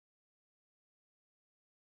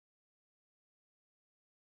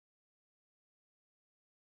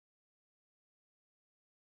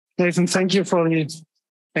Nathan, thank you for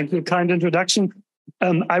the kind introduction.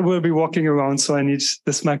 I will be walking around, so I need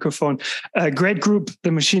this microphone. Great group,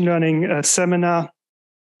 the machine learning seminar.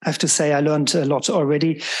 I have to say, I learned a lot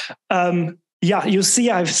already. Yeah, you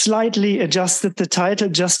see, I've slightly adjusted the title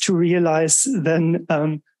just to realize then,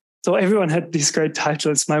 so everyone had these great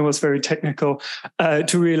titles. Mine was very technical,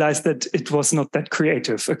 to realize that it was not that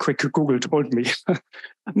creative. A quick Google told me.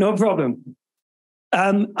 No problem.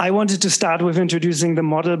 I wanted to start with introducing the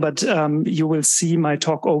model, but you will see my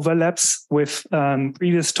talk overlaps with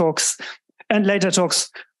previous talks and later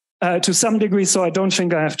talks to some degree. So I don't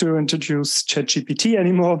think I have to introduce ChatGPT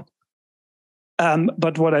anymore.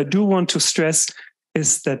 But what I do want to stress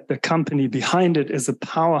is that the company behind it is a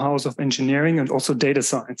powerhouse of engineering and also data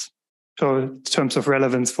science. So in terms of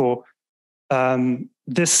relevance for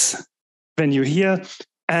this venue here.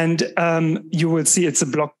 And you will see it's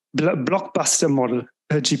a blockbuster model,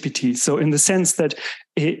 GPT. So in the sense that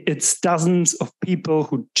it's dozens of people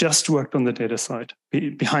who just worked on the data side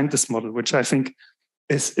behind this model, which I think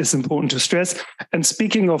is important to stress. And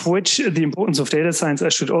speaking of which, the importance of data science, I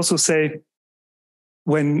should also say,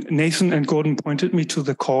 when Nathan and Gordon pointed me to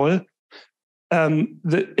the call,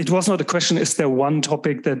 it was not a question, is there one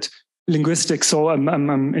topic that linguistics, so I'm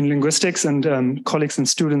in linguistics and colleagues and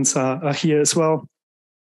students are here as well.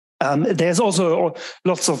 There's also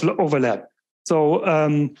lots of overlap. So,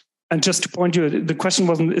 and just to point you, the question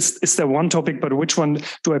wasn't, is there one topic, but which one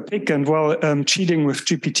do I pick? And well, cheating with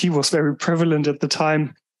GPT was very prevalent at the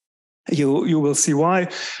time. You will see why.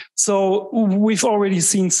 So we've already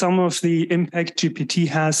seen some of the impact GPT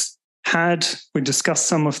has had. We discussed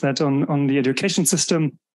some of that on the education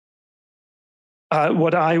system.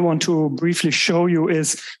 What I want to briefly show you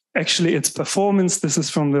is actually its performance. This is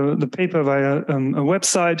from the paper via a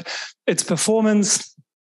website. Its performance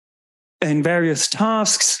in various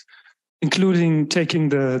tasks, including taking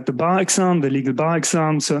the bar exam, the legal bar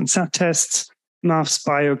exam, certain SAT tests, maths,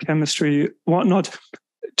 biochemistry, whatnot.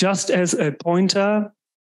 Just as a pointer,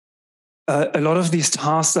 a lot of these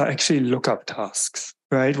tasks are actually lookup tasks,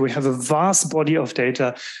 right? We have a vast body of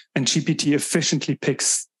data and GPT efficiently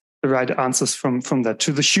picks the right answers from that.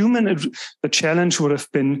 To the human, the challenge would have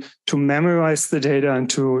been to memorize the data and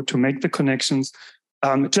to make the connections.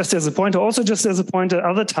 Just as a pointer, also just as a pointer,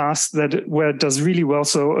 other tasks where it does really well.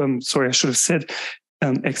 So, sorry, I should have said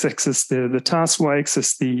x-axis the task,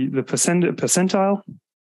 y-axis the percentile.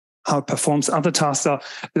 How it performs other tasks are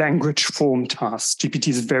language form tasks. GPT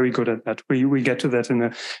is very good at that. We get to that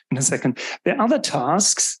in a second. There are other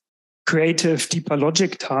tasks, creative, deeper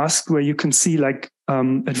logic tasks, where you can see like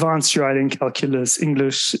advanced writing, calculus,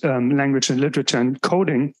 English, language and literature, and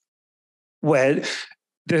coding, where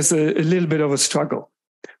there's a little bit of a struggle.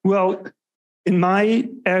 Well, in my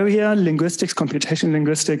area, linguistics, computational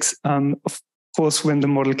linguistics, of course, when the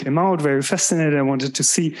model came out, very fascinated. I wanted to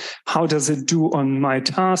see how does it do on my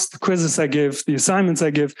task, the quizzes I give, the assignments I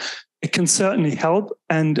give. It can certainly help.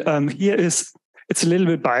 And it's a little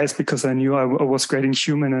bit biased because I knew I was grading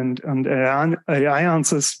human and AI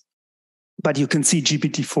answers. But you can see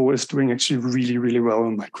GPT-4 is doing actually really, really well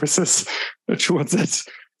on my quizzes. Not sure what that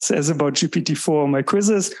says about GPT-4 on my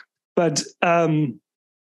quizzes. But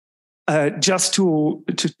just to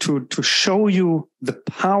show you the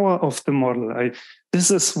power of the model, this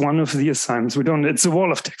is one of the assignments. It's a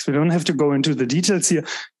wall of text. We don't have to go into the details here,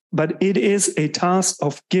 but it is a task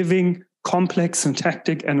of giving complex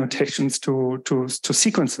syntactic annotations to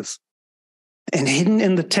sequences. And hidden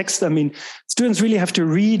in the text, I mean, students really have to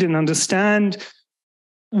read and understand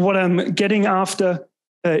what I'm getting after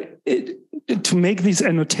to make these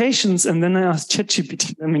annotations. And then I ask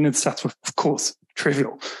ChatGPT. I mean, it starts with, of course,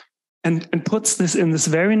 trivial. And puts this in this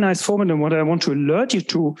very nice format. And what I want to alert you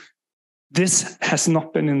to, this has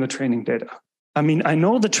not been in the training data. I mean, I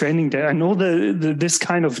know the training data. I know this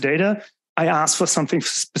kind of data. I asked for something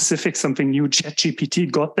specific, something new. ChatGPT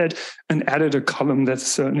got that and added a column that's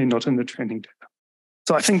certainly not in the training data.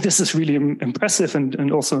 So I think this is really impressive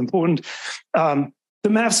and also important. The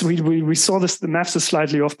maths, we saw this. The maths is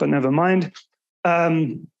slightly off, but never mind.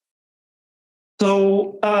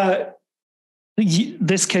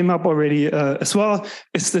 This came up already as well.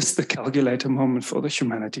 Is this the calculator moment for the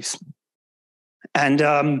humanities? And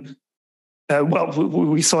well,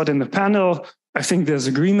 we saw it in the panel. I think there's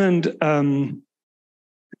agreement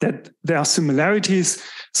that there are similarities.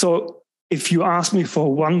 So if you ask me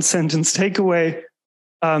for one sentence takeaway,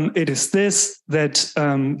 it is this, that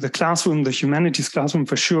the classroom, the humanities classroom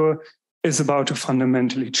for sure, is about to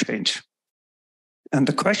fundamentally change. And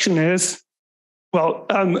the question is, well,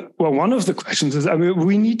 one of the questions is, I mean,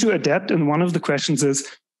 we need to adapt. And one of the questions is,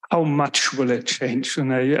 how much will it change?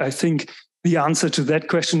 And I think the answer to that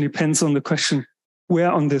question depends on the question,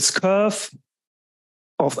 where on this curve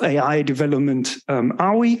of AI development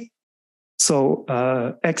are we? So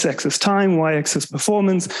x-axis time, y-axis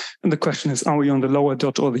performance. And the question is, are we on the lower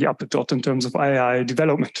dot or the upper dot in terms of AI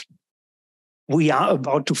development? We are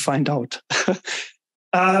about to find out.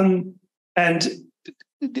 And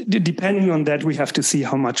depending on that, we have to see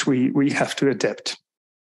how much we have to adapt.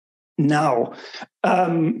 Now,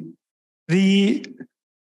 this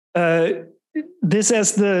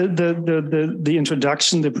as the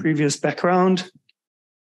introduction, the previous background.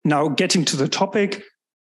 Now, getting to the topic,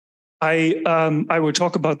 I will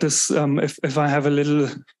talk about this if I have a little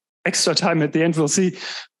extra time at the end. We'll see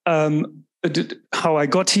how I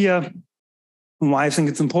got here, and why I think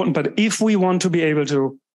it's important. But if we want to be able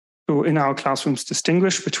to in our classrooms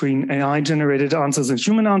distinguish between AI-generated answers and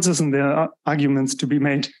human answers, and there are arguments to be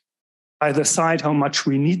made either side how much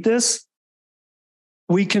we need this,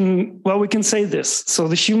 we can say this. So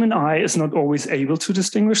the human eye is not always able to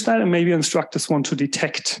distinguish that, and maybe instructors want to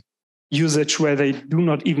detect usage where they do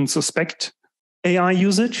not even suspect AI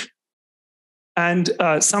usage. And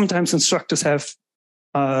sometimes instructors have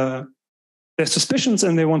their suspicions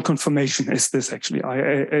and they want confirmation. Is this actually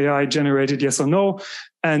AI generated, yes or no?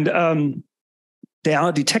 And there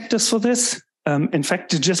are detectors for this. In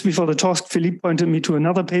fact, just before the talk, Philippe pointed me to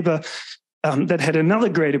another paper that had another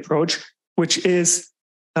great approach, which is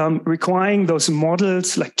requiring those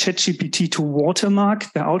models like ChatGPT to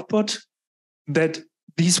watermark the output, that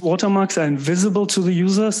these watermarks are invisible to the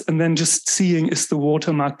users, and then just seeing is the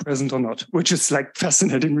watermark present or not, which is like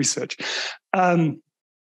fascinating research.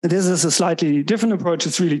 This is a slightly different approach.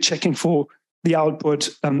 It's really checking for the output.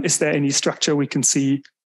 Is there any structure we can see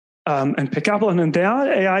and pick up on? And there are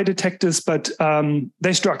AI detectors, but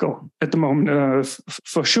they struggle at the moment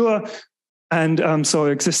for sure. And so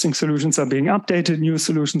existing solutions are being updated, new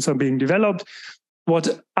solutions are being developed.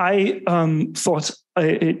 What I thought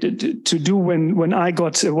to do when I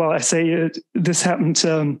got, well, I say this happened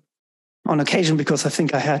on occasion because I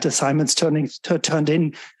think I had assignments turned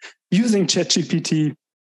in using ChatGPT.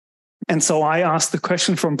 And so I asked the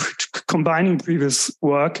question from combining previous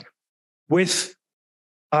work with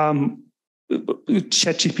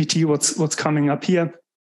ChatGPT, what's coming up here.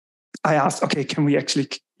 I asked, okay, can we actually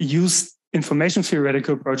use information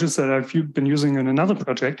theoretical approaches that I've been using in another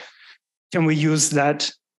project? Can we use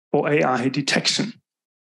that for AI detection?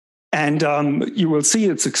 And you will see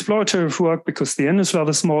it's explorative work because the N is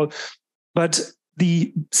rather small, but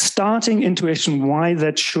the starting intuition why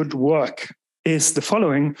that should work is the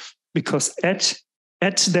following, because at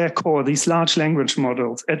their core, these large language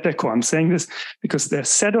models, at their core, I'm saying this because they're a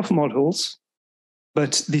set of models,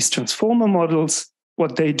 but these transformer models,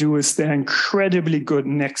 what they do is they're incredibly good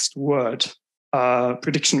next word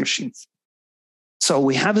prediction machines. So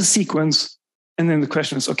we have a sequence, and then the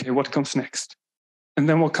question is, okay, what comes next? And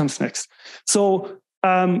then what comes next? So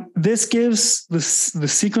this gives the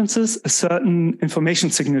sequences a certain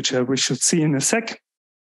information signature, we should see in a sec.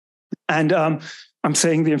 And I'm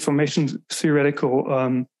saying the information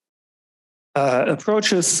theoretical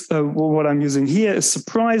approaches. What I'm using here is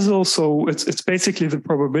surprisal. So it's basically the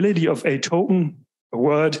probability of a token, a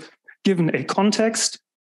word, given a context.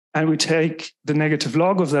 And we take the negative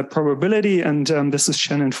log of that probability. And this is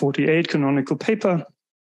Shannon 48 canonical paper.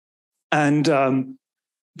 And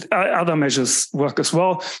other measures work as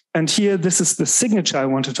well. And here, this is the signature I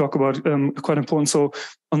want to talk about, quite important. So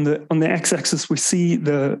on the x-axis, we see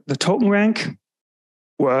the token rank,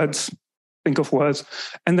 words, think of words.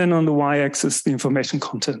 And then on the y-axis, the information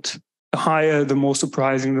content. The higher, the more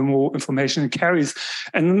surprising, the more information it carries.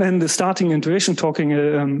 And then the starting intuition, talking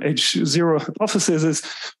H0 hypothesis, is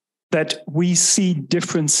that we see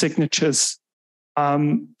different signatures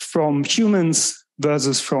from humans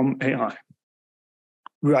versus from AI.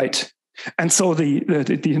 Right. And so the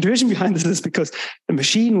intuition behind this is because the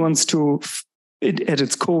machine wants to, at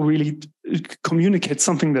its core, really communicate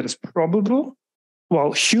something that is probable.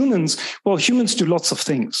 While humans do lots of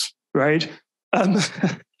things, right? And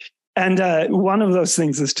one of those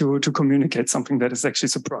things is to communicate something that is actually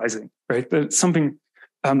surprising, right? Something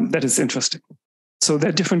that is interesting. So there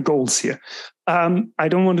are different goals here. I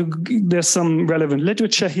don't want to, there's some relevant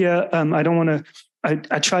literature here. I don't want to,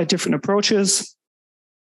 I tried different approaches.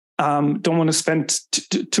 Don't want to spend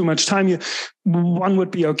too much time here. One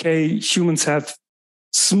would be, okay, humans have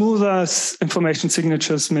smoother information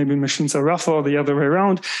signatures, maybe machines are rougher or the other way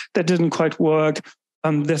around. That didn't quite work.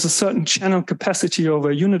 There's a certain channel capacity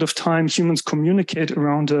over a unit of time. Humans communicate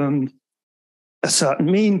around a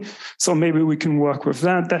certain mean. So maybe we can work with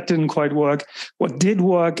that. That didn't quite work. What did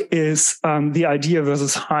work is the idea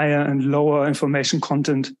versus higher and lower information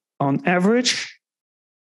content on average.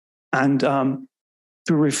 And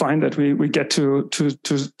to refine that, we get to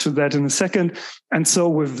that in a second. And so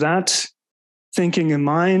with that thinking in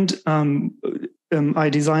mind, I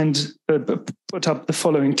designed, put up the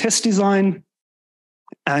following test design.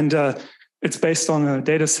 And it's based on a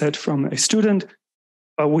data set from a student.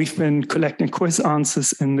 We've been collecting quiz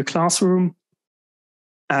answers in the classroom.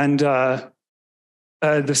 And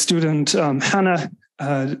the student, Hannah,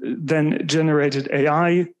 then generated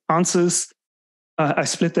AI answers. I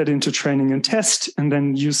split that into training and test, and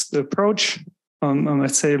then used the approach.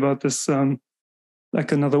 Let's say about this,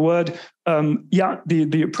 like another word.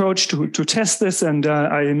 The approach to test this, and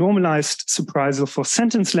I normalized surprisal for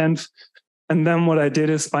sentence length. And then what I did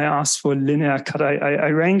is I asked for linear cut. I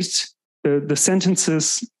ranked the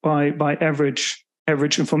sentences by average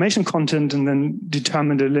information content, and then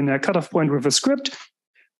determined a linear cutoff point with a script,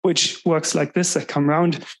 which works like this. I come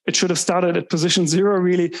round. It should have started at position 0,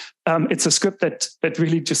 really. It's a script that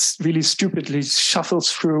really just really stupidly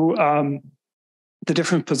shuffles through the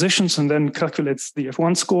different positions and then calculates the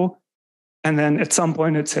F1 score. And then at some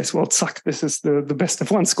point it says, well, suck, this is the best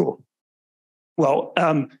F1 score. Well,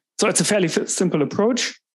 so it's a fairly simple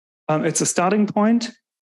approach. It's a starting point.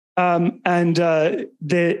 When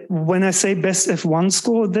I say best F1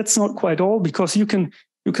 score, that's not quite all, because you can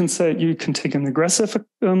take an aggressive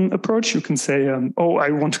approach. You can say, oh,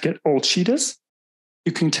 I want to get all cheaters.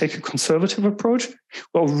 You can take a conservative approach.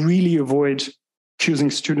 Well, really avoid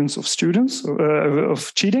accusing students of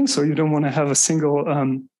cheating. So you don't want to have a single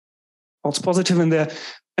false positive in there.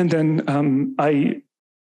 And then I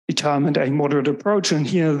determined a moderate approach, and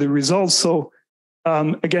here are the results. So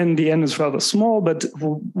again, the N is rather small, but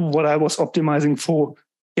what I was optimizing for,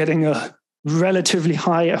 getting a relatively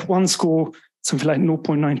high F1 score, something like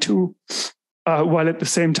 0.92, while at the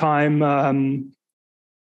same time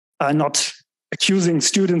not accusing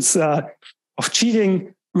students of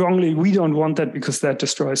cheating wrongly. We don't want that, because that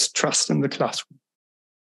destroys trust in the classroom.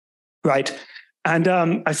 Right. And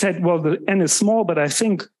I said, well, the N is small, but I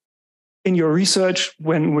think in your research,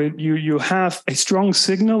 when you have a strong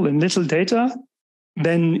signal and little data,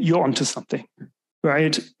 then you're onto something,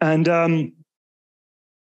 right? And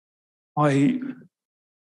I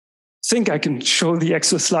think I can show the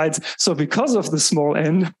extra slides. So because of the small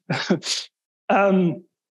N,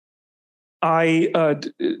 I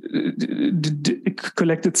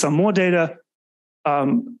collected some more data,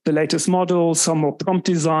 the latest model, some more prompt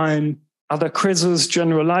design, other quizzes,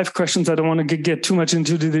 general life questions. I don't want to get too much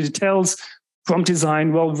into the details. Prompt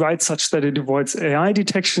design, well, write such that it avoids AI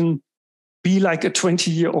detection. Be like a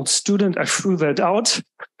 20-year-old student. I threw that out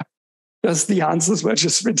because the answers were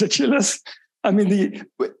just ridiculous. I mean,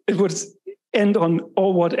 it would end on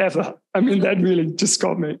or whatever. I mean, that really just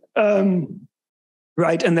got me.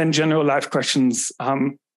 Right, and then general life questions.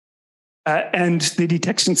 And the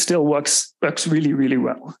detection still works really, really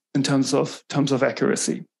well in terms of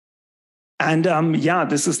accuracy. And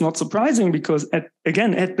this is not surprising, because at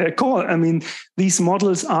their core, I mean, these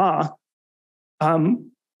models are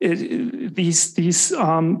these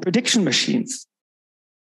prediction machines.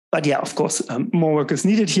 But yeah, of course, more work is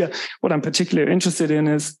needed here. What I'm particularly interested in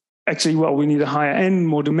is actually, well, we need a higher end,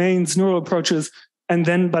 more domains, neural approaches. And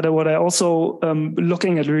then, but what I also,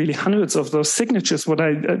 looking at really hundreds of those signatures,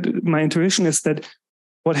 my intuition is that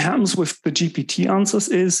what happens with the GPT answers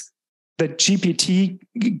is that GPT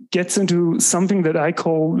gets into something that I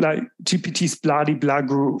call like GPT's blah-de-blah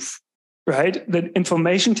groove, right? That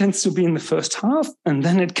information tends to be in the first half, and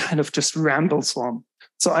then it kind of just rambles on.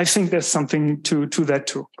 So I think there's something to that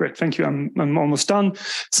too. Great, thank you. I'm almost done.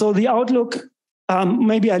 So the outlook,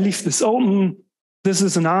 maybe I leave this open. This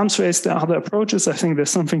is an arms race. There are other approaches. I think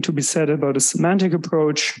there's something to be said about a semantic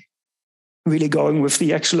approach, really going with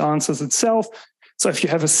the actual answers itself. So if you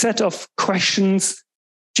have a set of questions,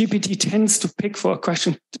 GPT tends to pick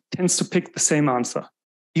the same answer,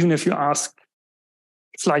 even if you ask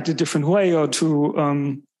slightly different way or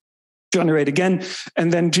to generate again.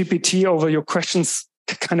 And then GPT over your questions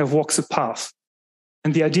kind of walks a path.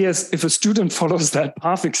 And the idea is, if a student follows that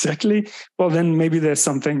path exactly, well, then maybe there's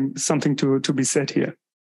something to be said here.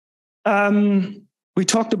 We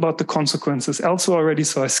talked about the consequences elsewhere already,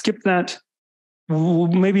 so I skipped that.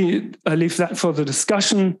 Maybe I leave that for the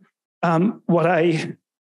discussion. What I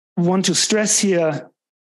want to stress here,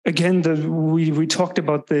 again, we talked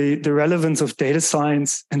about the relevance of data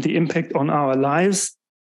science and the impact on our lives,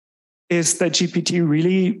 is that GPT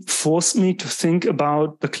really forced me to think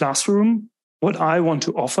about the classroom, what I want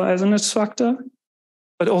to offer as an instructor,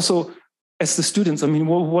 but also as the students. I mean,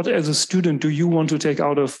 what as a student do you want to take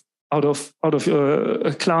out of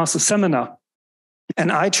a class, a seminar?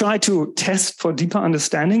 And I try to test for deeper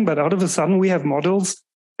understanding, but out of a sudden we have models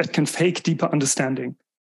that can fake deeper understanding,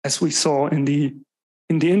 as we saw in the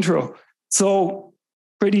intro. So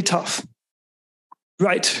pretty tough.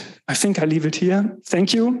 Right, I think I leave it here.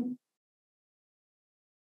 Thank you.